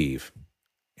 I believe.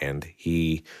 And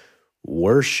he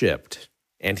worshiped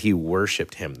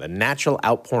him. The natural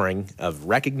outpouring of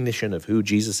recognition of who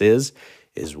Jesus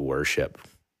is worship.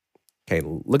 Okay,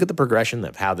 look at the progression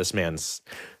of how this man's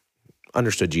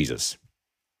understood Jesus.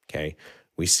 Okay,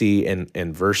 we see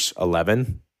in verse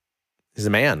 11, he's a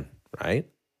man, right?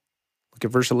 Look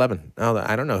at verse 11. Oh,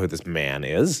 I don't know who this man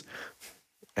is.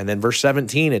 And then verse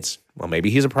 17, it's, well,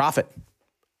 maybe he's a prophet.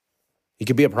 He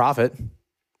could be a prophet,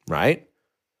 right?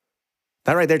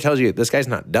 That right there tells you this guy's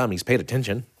not dumb. He's paid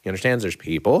attention. He understands there's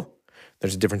people.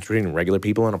 There's a difference between regular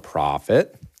people and a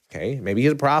prophet. Okay, maybe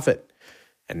he's a prophet.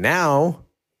 And now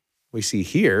we see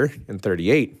here in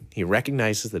 38, he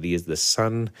recognizes that he is the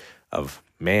Son of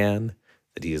Man,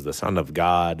 that he is the Son of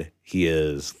God. He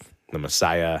is the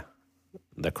Messiah,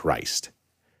 the Christ.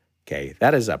 Okay,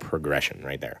 that is a progression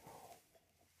right there.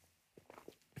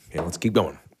 Okay, let's keep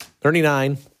going.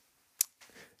 39.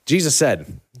 Jesus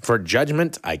said, "For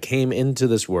judgment I came into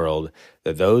this world,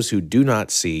 that those who do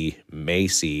not see may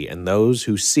see, and those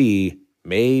who see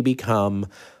may become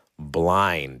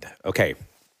blind." Okay.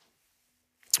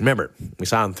 Remember, we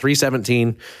saw in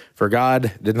 3:17, "For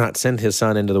God did not send his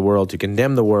Son into the world to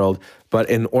condemn the world, but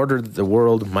in order that the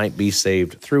world might be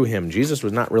saved through him." Jesus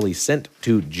was not really sent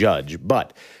to judge,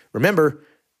 but remember,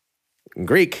 in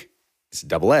Greek, it's a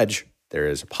double edge. There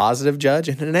is a positive judge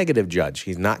and a negative judge.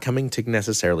 He's not coming to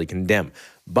necessarily condemn.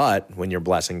 But when you're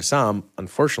blessing some,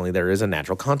 unfortunately, there is a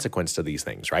natural consequence to these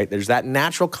things, right? There's that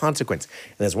natural consequence.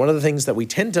 And that's one of the things that we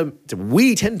tend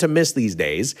to miss these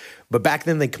days. But back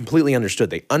then, they completely understood.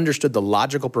 They understood the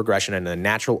logical progression and the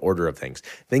natural order of things.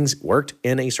 Things worked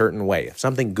in a certain way. If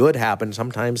something good happened,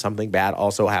 sometimes something bad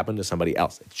also happened to somebody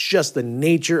else. It's just the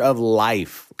nature of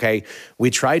life, okay?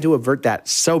 We try to avert that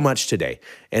so much today,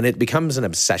 and it becomes an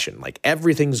obsession. Like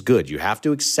everything's good. You have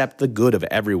to accept the good of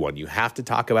everyone. You have to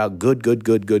talk about good.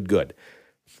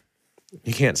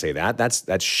 You can't say that.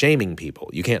 That's shaming people.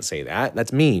 You can't say that.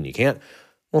 That's mean. You can't.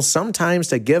 Well, sometimes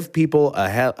to give people a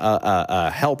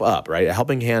help up, right? A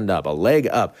helping hand up, a leg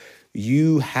up,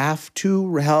 you have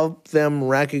to help them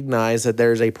recognize that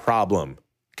there's a problem.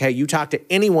 Okay, you talk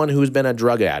to anyone who's been a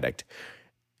drug addict,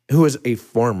 who is a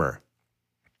former,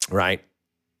 right?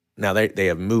 Now they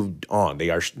have moved on.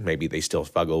 Maybe they still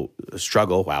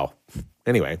struggle. Wow.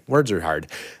 Anyway, words are hard.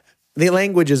 The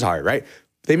language is hard, right?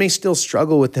 They may still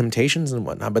struggle with temptations and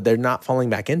whatnot, but they're not falling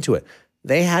back into it.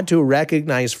 They had to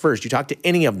recognize first. You talk to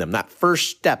any of them, that first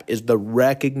step is the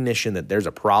recognition that there's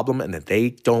a problem and that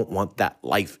they don't want that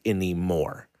life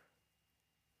anymore.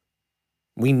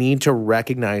 We need to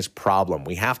recognize problem.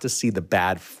 We have to see the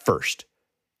bad first.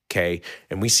 Okay,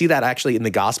 and we see that actually in the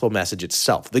gospel message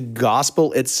itself. The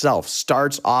gospel itself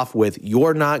starts off with,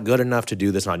 you're not good enough to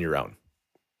do this on your own.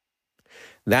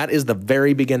 That is the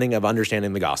very beginning of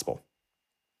understanding the gospel.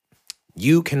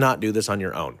 You cannot do this on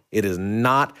your own. It is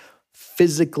not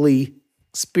physically,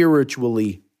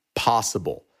 spiritually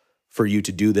possible for you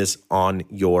to do this on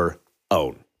your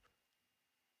own.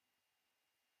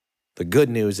 The good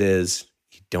news is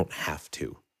you don't have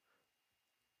to.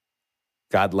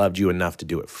 God loved you enough to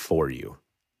do it for you.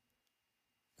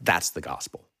 That's the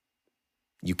gospel.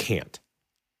 You can't,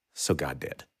 so God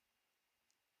did.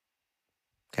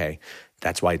 Okay?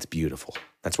 That's why it's beautiful.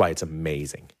 That's why it's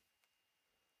amazing.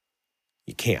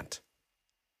 You can't.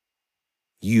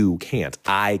 You can't.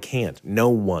 I can't. No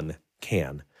one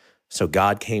can. So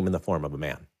God came in the form of a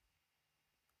man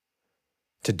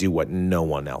to do what no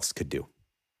one else could do.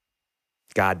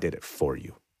 God did it for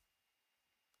you.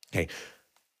 Okay?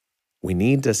 We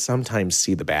need to sometimes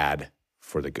see the bad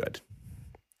for the good.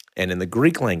 And in the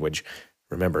Greek language,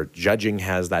 remember, judging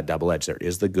has that double edge. There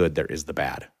is the good, there is the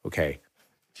bad, okay?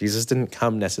 Jesus didn't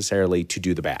come necessarily to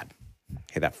do the bad.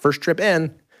 Okay, that first trip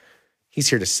in, he's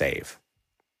here to save.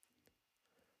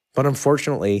 But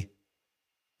unfortunately,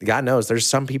 God knows there's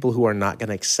some people who are not going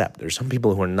to accept. There's some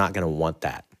people who are not going to want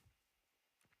that.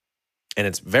 And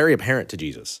it's very apparent to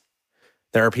Jesus.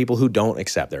 There are people who don't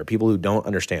accept. There are people who don't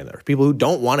understand. There are people who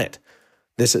don't want it.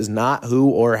 This is not who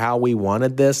or how we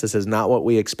wanted this. This is not what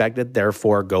we expected.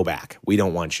 Therefore, go back. We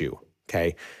don't want you.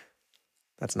 Okay?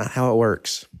 That's not how it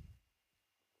works.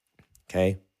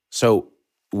 Okay? So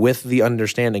with the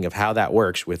understanding of how that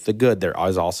works, with the good, there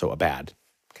is also a bad.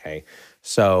 Okay?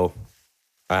 So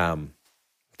that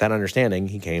understanding,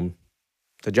 he came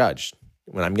to judge.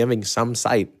 When I'm giving some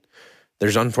sight,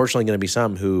 there's unfortunately going to be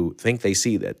some who think they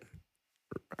see that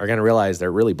are going to realize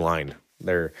they're really blind.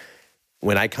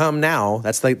 When I come now,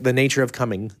 that's like the nature of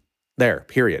coming there,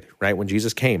 period, right? When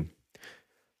Jesus came.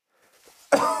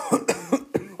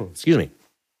 Excuse me.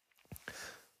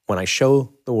 When I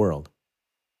show the world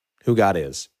who God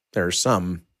is, there are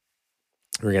some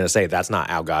who are going to say, that's not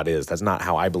how God is. That's not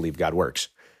how I believe God works.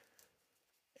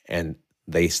 And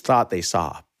they thought they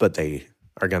saw, but they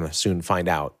are going to soon find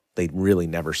out they really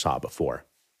never saw before.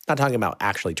 Not talking about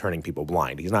actually turning people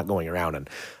blind. He's not going around and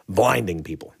blinding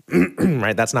people,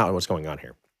 right? That's not what's going on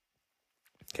here.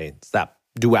 Okay, it's that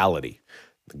duality.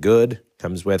 The good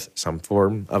comes with some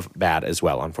form of bad as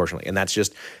well, unfortunately. And that's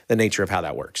just the nature of how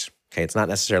that works. Okay, it's not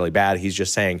necessarily bad. He's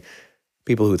just saying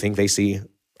people who think they see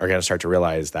are going to start to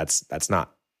realize that's not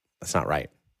right.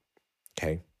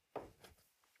 Okay?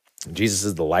 Jesus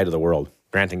is the light of the world,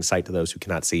 granting sight to those who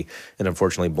cannot see, and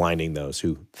unfortunately blinding those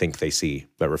who think they see,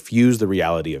 but refuse the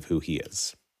reality of who he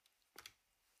is.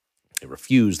 They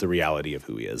refuse the reality of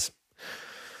who he is.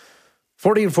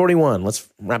 40 and 41, let's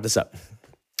wrap this up.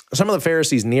 Some of the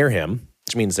Pharisees near him,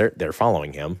 which means they're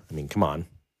following him. I mean, come on.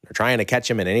 They're trying to catch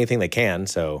him in anything they can,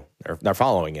 so they're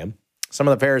following him. Some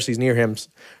of the Pharisees near him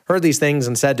heard these things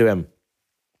and said to him,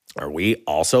 "Are we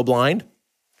also blind?"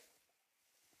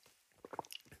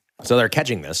 So they're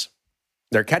catching this.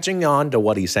 They're catching on to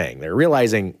what he's saying. They're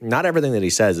realizing not everything that he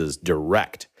says is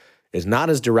direct, is not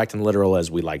as direct and literal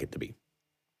as we like it to be.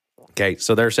 Okay,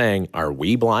 so they're saying, "Are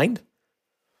we blind?"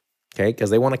 Okay, because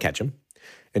they want to catch him.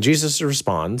 And Jesus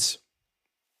responds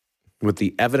with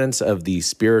the evidence of the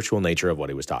spiritual nature of what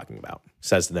he was talking about.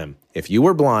 Says to them, "If you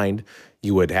were blind,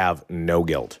 you would have no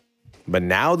guilt. But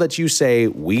now that you say,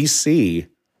 'We see,'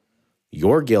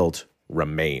 your guilt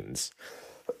remains."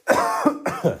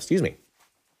 Excuse me.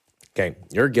 Okay,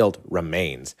 your guilt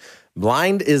remains.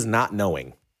 Blind is not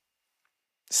knowing.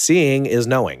 Seeing is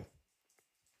knowing.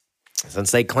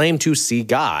 Since they claim to see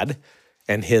God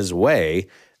and his way,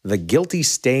 the guilty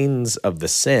stains of the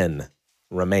sin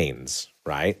remains,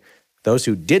 right? Those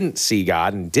who didn't see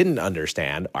God and didn't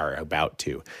understand are about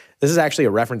to. This is actually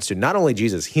a reference to not only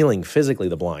Jesus healing physically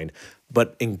the blind,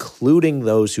 but including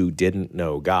those who didn't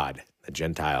know God, the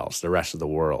Gentiles, the rest of the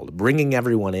world, bringing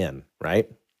everyone in, right?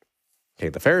 Okay,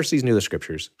 the Pharisees knew the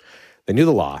scriptures. They knew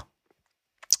the law.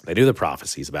 They knew the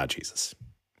prophecies about Jesus.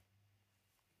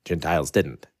 Gentiles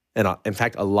didn't. And in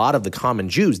fact, a lot of the common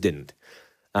Jews didn't.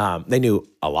 They knew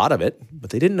a lot of it, but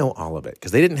they didn't know all of it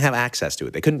because they didn't have access to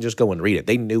it. They couldn't just go and read it.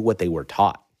 They knew what they were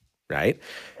taught, right?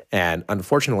 And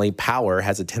unfortunately, power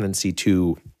has a tendency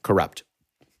to corrupt.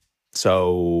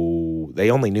 So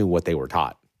they only knew what they were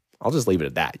taught. I'll just leave it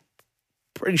at that.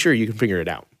 Pretty sure you can figure it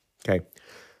out, okay?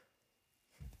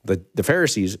 The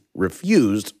Pharisees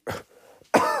refused,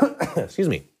 excuse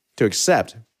me, to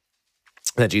accept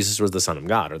that Jesus was the Son of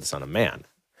God or the Son of Man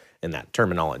in that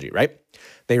terminology, right?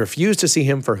 They refused to see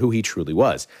him for who he truly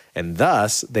was, and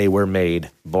thus they were made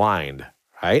blind,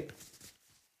 right?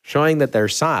 Showing that their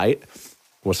sight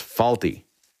was faulty.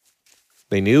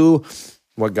 They knew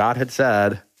what God had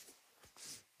said.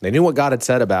 They knew what God had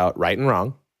said about right and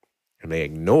wrong, and they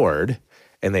ignored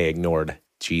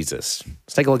Jesus.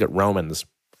 Let's take a look at Romans.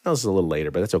 This is a little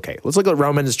later, but that's okay. Let's look at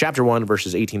Romans chapter 1,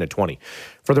 verses 18 to 20.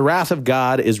 "For the wrath of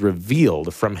God is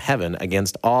revealed from heaven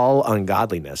against all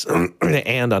ungodliness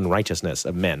and unrighteousness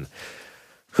of men,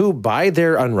 who by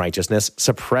their unrighteousness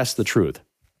suppress the truth.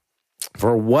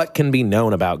 For what can be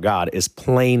known about God is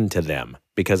plain to them,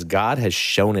 because God has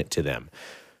shown it to them.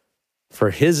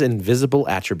 For his invisible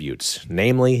attributes,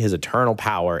 namely his eternal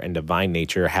power and divine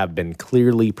nature, have been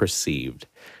clearly perceived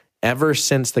ever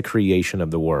since the creation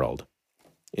of the world,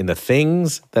 in the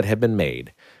things that have been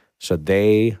made, so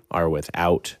they are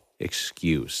without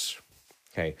excuse."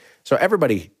 Okay, so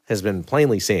everybody has been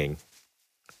plainly seeing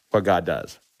what God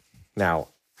does. Now,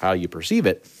 how you perceive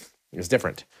it is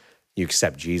different. You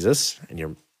accept Jesus,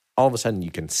 and all of a sudden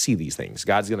you can see these things.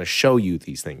 God's going to show you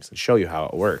these things and show you how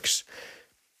it works.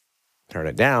 Turn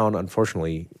it down,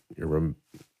 unfortunately,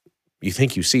 you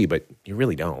think you see, but you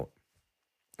really don't.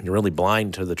 You're really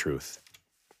blind to the truth.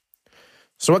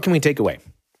 So what can we take away?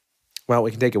 Well,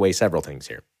 we can take away several things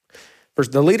here.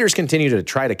 First, the leaders continue to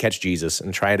try to catch Jesus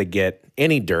and try to get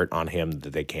any dirt on him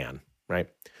that they can, right?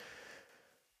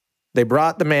 They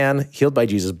brought the man healed by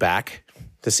Jesus back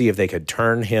to see if they could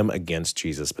turn him against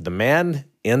Jesus. But the man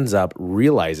ends up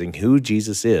realizing who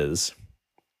Jesus is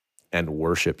and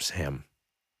worships him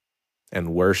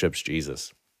and worships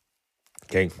Jesus.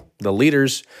 Okay, the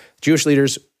leaders, Jewish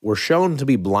leaders, were shown to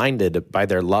be blinded by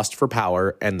their lust for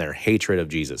power and their hatred of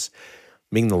Jesus,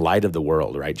 being the light of the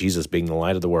world, right? Jesus being the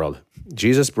light of the world.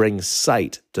 Jesus brings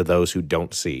sight to those who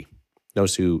don't see,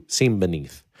 those who seem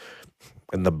beneath.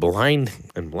 And the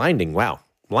blinding, wow,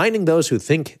 blinding those who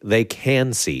think they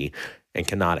can see and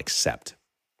cannot accept.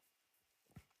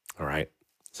 All right.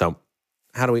 So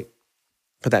how do we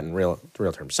put that in real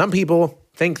terms? Some people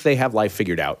think they have life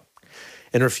figured out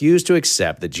and refuse to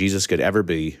accept that Jesus could ever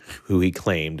be who he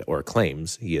claimed or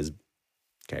claims he is.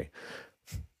 Okay.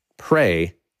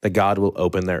 Pray that God will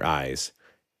open their eyes,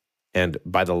 and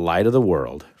by the light of the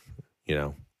world,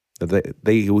 that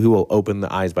they who will open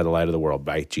the eyes by the light of the world,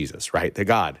 by Jesus, right?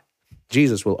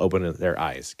 Jesus will open their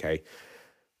eyes, okay?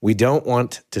 We don't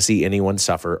want to see anyone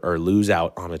suffer or lose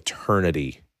out on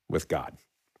eternity with God.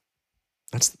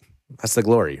 That's the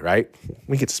glory, right?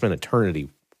 We get to spend eternity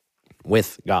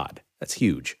with God. That's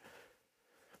huge.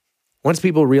 Once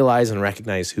people realize and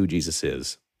recognize who Jesus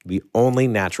is, the only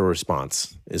natural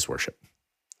response is worship.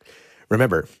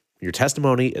 Remember, your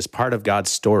testimony is part of God's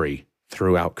story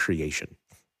throughout creation.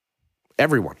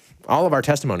 Everyone, all of our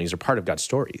testimonies are part of God's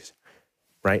stories,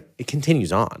 right? It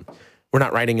continues on. We're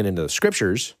not writing it into the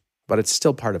scriptures, but it's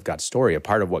still part of God's story, a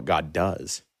part of what God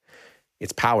does.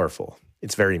 It's powerful.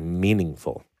 It's very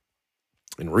meaningful.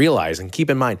 And realize and keep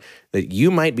in mind that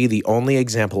you might be the only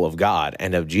example of God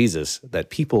and of Jesus that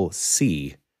people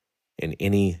see in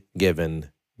any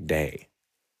given day.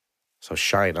 So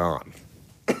shine on.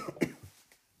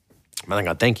 My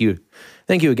God, thank you.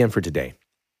 Thank you again for today.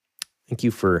 Thank you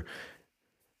for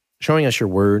showing us your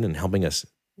word and helping us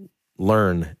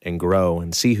learn and grow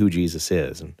and see who Jesus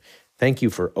is. And thank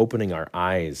you for opening our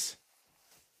eyes.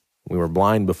 We were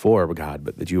blind before, God,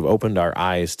 but that you've opened our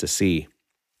eyes to see.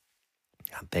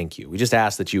 God, thank you. We just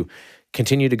ask that you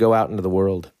continue to go out into the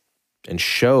world and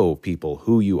show people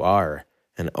who you are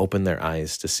and open their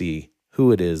eyes to see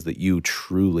who it is that you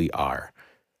truly are.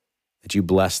 That you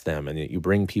bless them and that you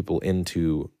bring people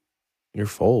into your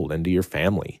fold, into your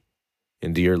family,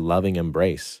 into your loving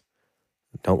embrace.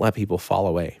 Don't let people fall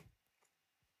away.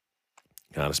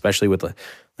 God, especially with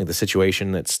the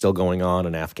situation that's still going on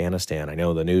in Afghanistan. I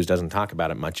know the news doesn't talk about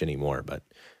it much anymore, but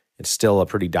it's still a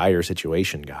pretty dire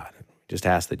situation, God. Just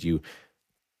ask that you,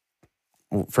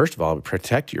 first of all,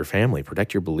 protect your family,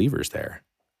 protect your believers there,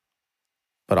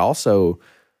 but also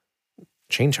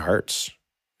change hearts,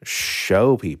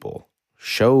 show people,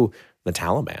 show the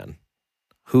Taliban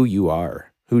who you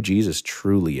are, who Jesus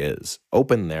truly is.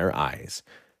 Open their eyes,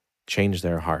 change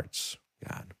their hearts,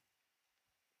 God.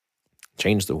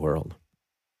 Change the world.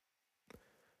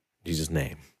 In Jesus'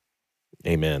 name,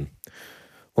 amen.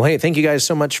 Well, hey, thank you guys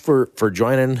so much for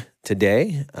joining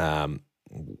today.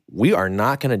 We are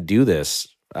not going to do this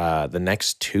the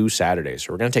next 2 Saturdays.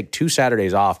 So we're going to take 2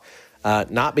 Saturdays off,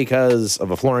 not because of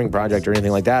a flooring project or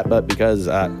anything like that, but because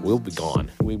we'll be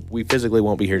gone. We physically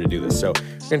won't be here to do this. So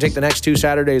we're going to take the next 2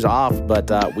 Saturdays off,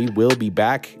 but we will be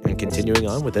back and continuing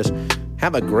on with this.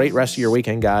 Have a great rest of your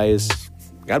weekend, guys.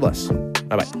 God bless.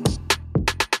 Bye-bye.